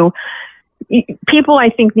of view, people, I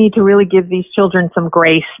think, need to really give these children some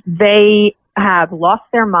grace. They have lost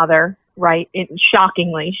their mother, right?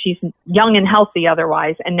 Shockingly, she's young and healthy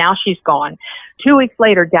otherwise, and now she's gone. 2 weeks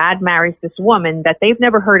later, Dad marries this woman that they've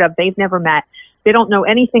never heard of, they've never met. They don't know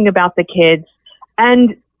anything about the kids.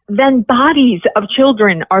 And then bodies of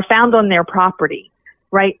children are found on their property,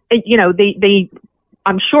 right? They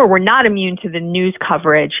I'm sure were not immune to the news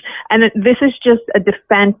coverage. And this is just a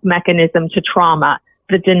defense mechanism to trauma,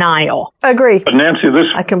 the denial. Agree. But Nancy,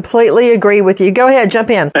 I completely agree with you. Go ahead, jump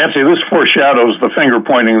in. Nancy, this foreshadows the finger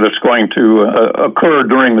pointing that's going to occur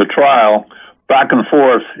during the trial, back and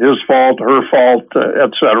forth, his fault, her fault,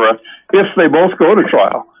 etc., if they both go to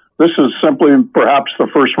trial. This is simply perhaps the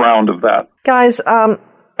first round of that. Guys,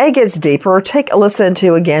 it gets deeper. Take a listen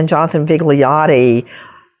to, again, Jonathan Vigliotti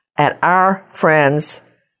at our friends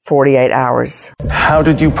 48 Hours. How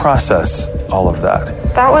did you process all of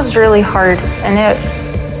that? That was really hard, and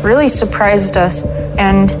it really surprised us.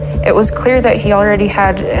 And it was clear that he already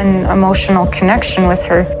had an emotional connection with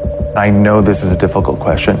her. I know this is a difficult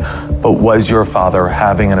question, but was your father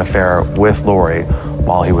having an affair with Lori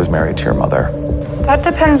while he was married to your mother? That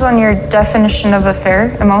depends on your definition of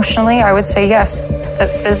affair. Emotionally, I would say yes.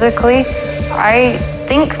 But physically, I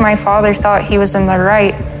think my father thought he was in the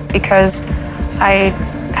right because I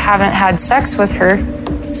haven't had sex with her,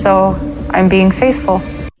 so I'm being faithful.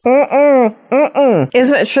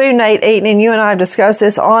 Isn't it true, Nate Eaton, and you and I have discussed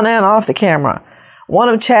this on and off the camera? One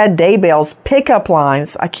of Chad Daybell's pickup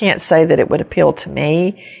lines, I can't say that it would appeal to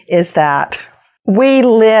me, is that we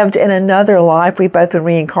lived in another life. We've both been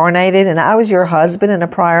reincarnated, and I was your husband in a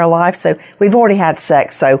prior life, so we've already had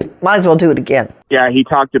sex, so might as well do it again. Yeah, he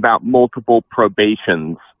talked about multiple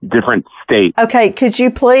probations, different states. Okay, could you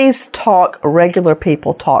please talk regular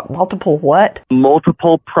people talk? Multiple what?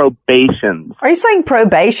 Multiple probations. Are you saying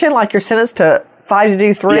probation, like you're sentenced to 5 to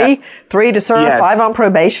do 3, Yes. 3 to serve, Yes. 5 on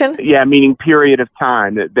probation? Yeah, meaning period of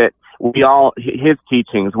time that we all, his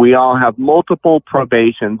teachings, we all have multiple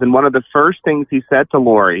probations. And one of the first things he said to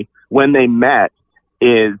Lori when they met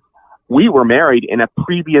is, we were married in a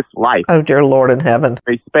previous life. Oh, dear Lord in heaven.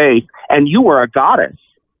 Space, and you were a goddess.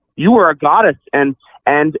 You were a goddess. And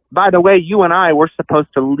by the way, you and I were supposed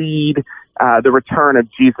to lead the return of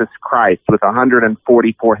Jesus Christ with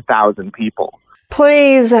 144,000 people.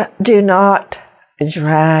 Please do not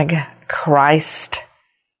drag Christ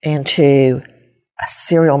into a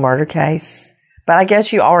serial murder case. But I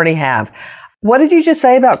guess you already have. What did you just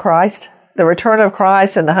say about Christ? The return of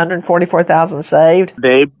Christ and the 144,000 saved?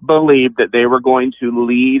 They believed that they were going to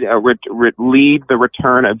lead lead the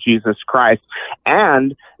return of Jesus Christ,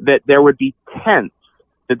 and that there would be tents,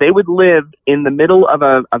 that they would live in the middle of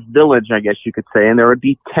a village, I guess you could say, and there would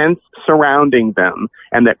be tents surrounding them,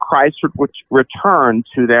 and that Christ would return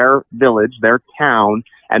to their village, their town,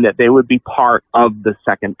 and that they would be part of the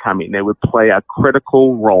second coming. They would play a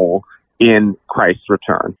critical role in Christ's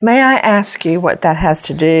return. May I ask you what that has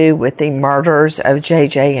to do with the murders of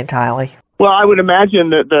JJ and Tylee? Well, I would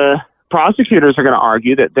imagine that the prosecutors are going to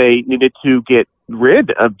argue that they needed to get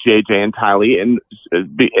rid of JJ and Tylee, and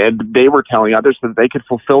they were telling others that they could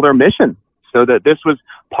fulfill their mission. So that this was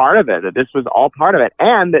part of it, that this was all part of it,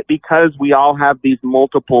 and that because we all have these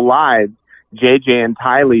multiple lives, JJ and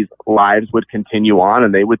Tylee's lives would continue on,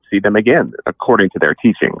 and they would see them again, according to their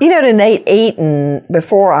teaching. You know, to Nate Eaton,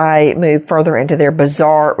 before I move further into their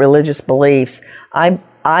bizarre religious beliefs,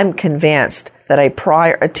 I'm convinced that a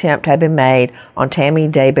prior attempt had been made on Tammy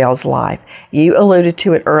Daybell's life. You alluded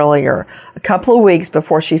to it earlier. A couple of weeks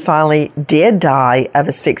before she finally did die of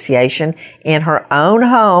asphyxiation in her own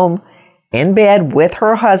home, in bed with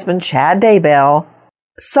her husband, Chad Daybell,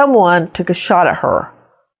 someone took a shot at her.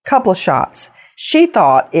 Couple of shots. She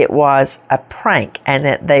thought it was a prank and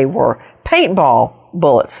that they were paintball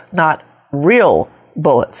bullets, not real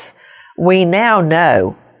bullets. We now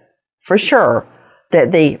know for sure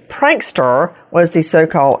that the prankster was the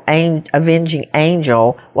so-called avenging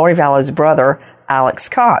angel, Lori Vallow's brother, Alex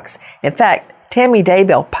Cox. In fact, Tammy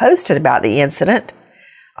Daybell posted about the incident,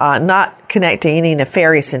 not connecting any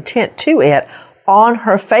nefarious intent to it, on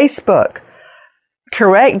her Facebook.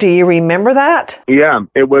 Correct? Do you remember that? Yeah,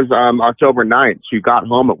 it was October 9th. She got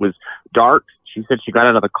home. It was dark. She said she got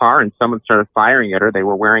out of the car and someone started firing at her. They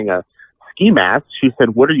were wearing a ski mask. She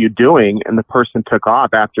said, "What are you doing?" And the person took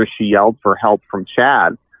off after she yelled for help from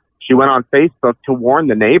Chad. She went on Facebook to warn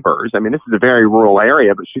the neighbors. I mean, this is a very rural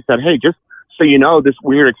area, but she said, "Hey, just so you know, this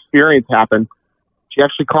weird experience happened." She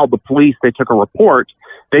actually called the police. They took a report.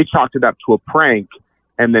 They chalked it up to a prank.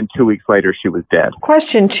 And then 2 weeks later, she was dead.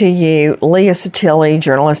 Question to you, Leah Sottile,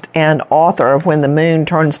 journalist and author of When the Moon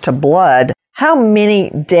Turns to Blood. How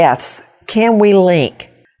many deaths can we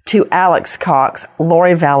link to Alex Cox,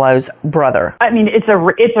 Lori Vallow's brother? I mean, it's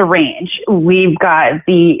a range. We've got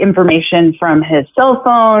the information from his cell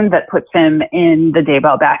phone that puts him in the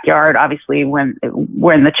Daybell backyard, obviously when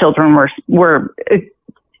the children were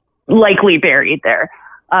likely buried there.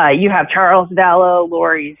 You have Charles Vallow,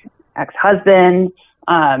 Lori's ex-husband,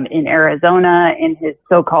 in Arizona in his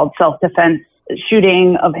so-called self-defense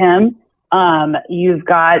shooting of him. You've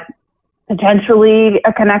got potentially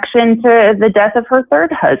a connection to the death of her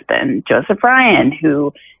third husband, Joseph Ryan,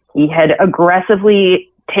 who he had aggressively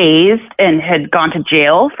tased and had gone to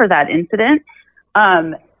jail for that incident.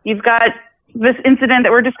 You've got this incident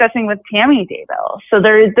that we're discussing with Tammy Daybell. So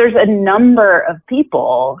there's a number of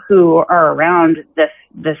people who are around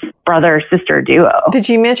this brother-sister duo. Did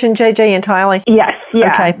you mention JJ and Tylee? Yes.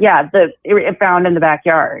 Yeah. Okay. Yeah. It found in the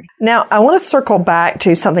backyard. Now, I want to circle back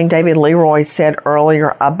to something David Leroy said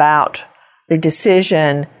earlier about the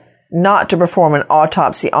decision not to perform an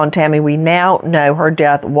autopsy on Tammy. We now know her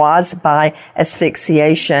death was by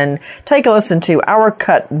asphyxiation. Take a listen to our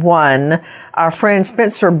cut one, our friend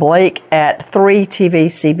Spencer Blake at 3 TV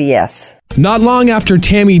CBS. Not long after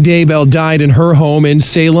Tammy Daybell died in her home in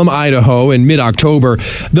Salem, Idaho in mid-October,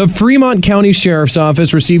 the Fremont County Sheriff's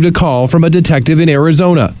Office received a call from a detective in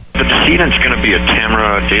Arizona. The decedent's going to be a Tammy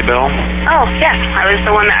Tamara Daybell? Oh, yes. I was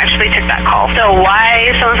the one that actually took that call. So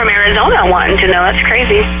why someone from Arizona wanting to know? That's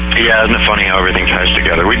crazy. Yeah, isn't it funny how everything ties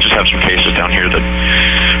together? We just have some cases down here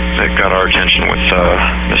that got our attention with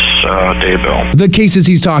Miss Daybell. The cases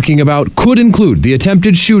he's talking about could include the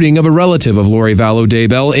attempted shooting of a relative of Lori Vallow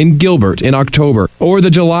Daybell in Gilbert in October, or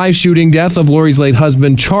the July shooting death of Lori's late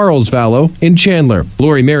husband Charles Vallow in Chandler.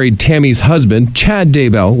 Lori married Tammy's husband, Chad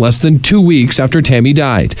Daybell, less than 2 weeks after Tammy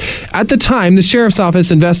died. At the time, the sheriff's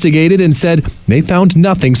office investigated and said they found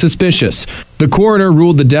nothing suspicious. The coroner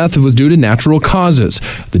ruled the death was due to natural causes.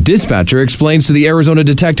 The dispatcher explains to the Arizona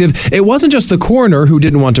detective it wasn't just the coroner who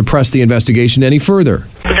didn't want to press the investigation any further.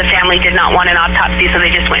 The family did not want an autopsy, so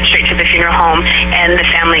they just went straight to the funeral home, and the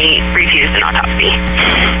family refused an autopsy.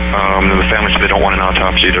 The family said they don't want an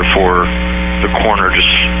autopsy, therefore the coroner just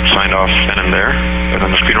signed off then and there, and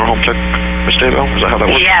then the funeral home took Miss Daybell. Is that how that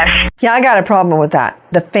works? Yes. Yeah, I got a problem with that.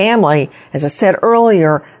 The family, as I said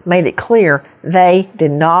earlier, made it clear they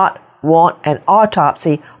did not want an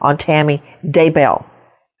autopsy on Tammy Daybell.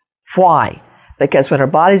 Why? Because when her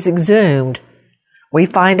body's exhumed, we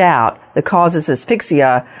find out the cause is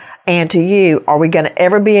asphyxia. And to you, are we going to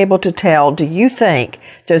ever be able to tell, do you think,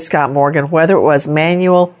 Joe Scott Morgan, whether it was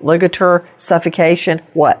manual, ligature, suffocation,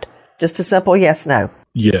 what? Just a simple yes, no.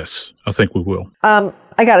 Yes, I think we will.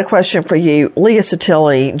 I got a question for you. Leah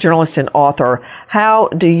Sottile, journalist and author. How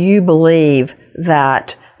do you believe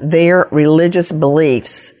that their religious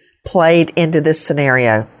beliefs played into this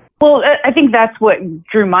scenario? Well, I think that's what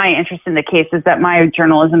drew my interest in the case, is that my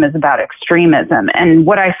journalism is about extremism. And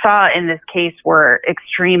what I saw in this case were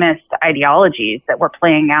extremist ideologies that were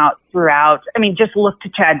playing out throughout. I mean, just look to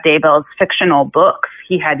Chad Daybell's fictional books.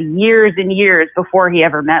 He had years and years before he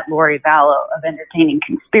ever met Lori Vallow of entertaining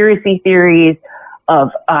conspiracy theories,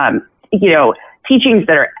 of, teachings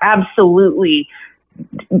that are absolutely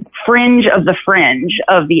fringe of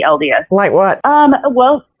the LDS. Like what?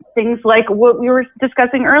 Well, things like what we were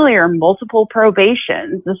discussing earlier, multiple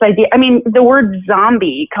probations, this idea. I mean, the word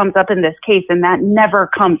zombie comes up in this case, and that never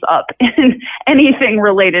comes up in anything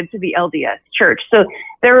related to the LDS Church. So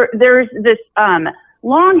there's this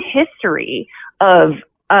long history of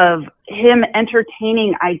him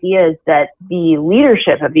entertaining ideas that the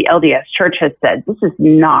leadership of the LDS Church has said, this is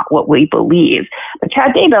not what we believe. But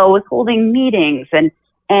Chad Daybell was holding meetings and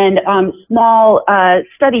small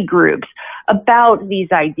study groups about these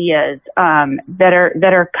ideas that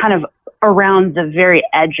are kind of around the very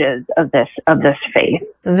edges of this faith.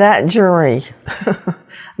 That jury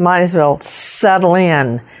might as well settle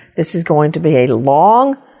in. This is going to be a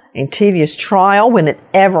long and tedious trial when it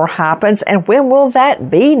ever happens. And when will that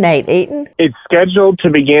be, Nate Eaton? It's scheduled to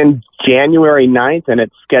begin January 9th, and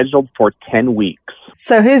it's scheduled for 10 weeks.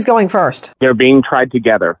 So who's going first? They're being tried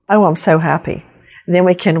together. Oh, I'm so happy. Then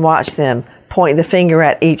we can watch them point the finger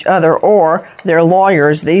at each other, or their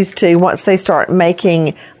lawyers. These two, once they start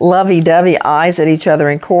making lovey-dovey eyes at each other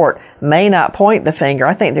in court, may not point the finger.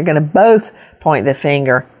 I think they're going to both point the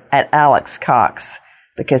finger at Alex Cox,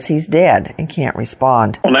 because he's dead and can't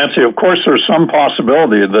respond. Well, Nancy, of course, there's some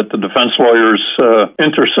possibility that the defense lawyers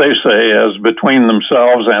intersace as between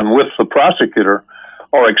themselves and with the prosecutor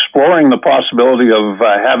are exploring the possibility of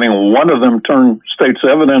having one of them turn state's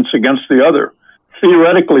evidence against the other.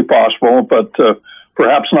 Theoretically possible, but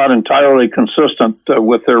perhaps not entirely consistent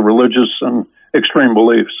with their religious and extreme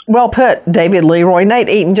beliefs. Well put, David Leroy. Nate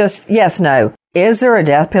Eaton, just yes, no. Is there a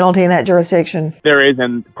death penalty in that jurisdiction? There is,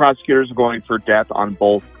 and prosecutors are going for death on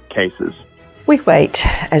both cases. We wait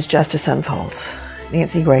as justice unfolds.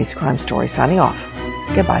 Nancy Grace, Crime Story, signing off.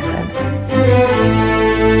 Goodbye, friend.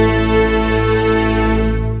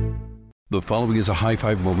 The following is a high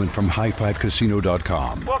five moment from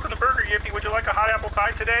highfivecasino.com. Welcome to Burger Yippee. Would you like a hot apple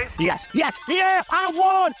pie today? Yes, yeah, I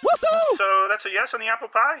won! Woohoo! So that's a yes on the apple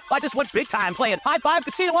pie? I just went big time playing High Five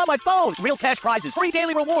Casino on my phone. Real cash prizes, free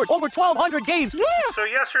daily rewards, over 1,200 games. Yeah! So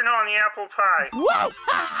yes or no on the apple pie? Whoa!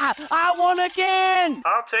 I won again!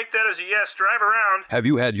 I'll take that as a yes. Drive around. Have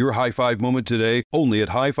you had your high five moment today? Only at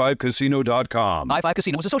highfivecasino.com. High Five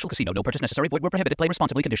Casino is a social casino. No purchase necessary. Void where prohibited. Play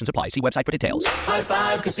responsibly. Conditions apply. See website for details. High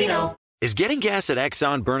Five Casino. Is getting gas at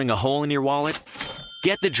Exxon burning a hole in your wallet?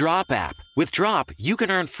 Get the Drop app. With Drop, you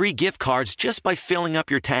can earn free gift cards just by filling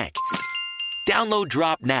up your tank. Download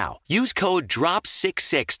Drop now. Use code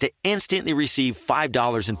DROP66 to instantly receive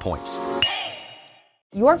 $5 in points.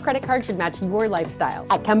 Your credit card should match your lifestyle.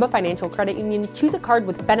 At Kemba Financial Credit Union, choose a card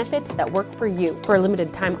with benefits that work for you. For a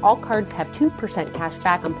limited time, all cards have 2% cash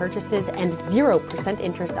back on purchases and 0%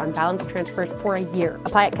 interest on balance transfers for a year.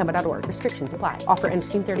 Apply at Kemba.org. Restrictions apply. Offer ends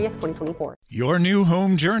June 30th, 2024. Your new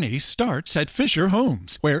home journey starts at Fisher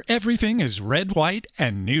Homes, where everything is red, white,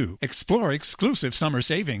 and new. Explore exclusive summer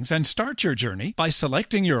savings and start your journey by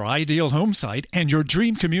selecting your ideal home site and your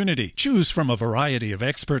dream community. Choose from a variety of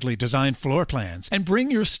expertly designed floor plans and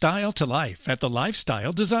bring your style to life at the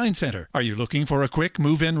Lifestyle Design Center. Are you looking for a quick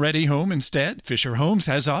move-in ready home instead? Fisher Homes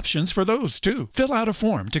has options for those too. Fill out a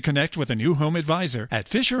form to connect with a new home advisor at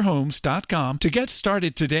fisherhomes.com to get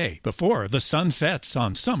started today before the sun sets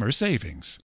on summer savings.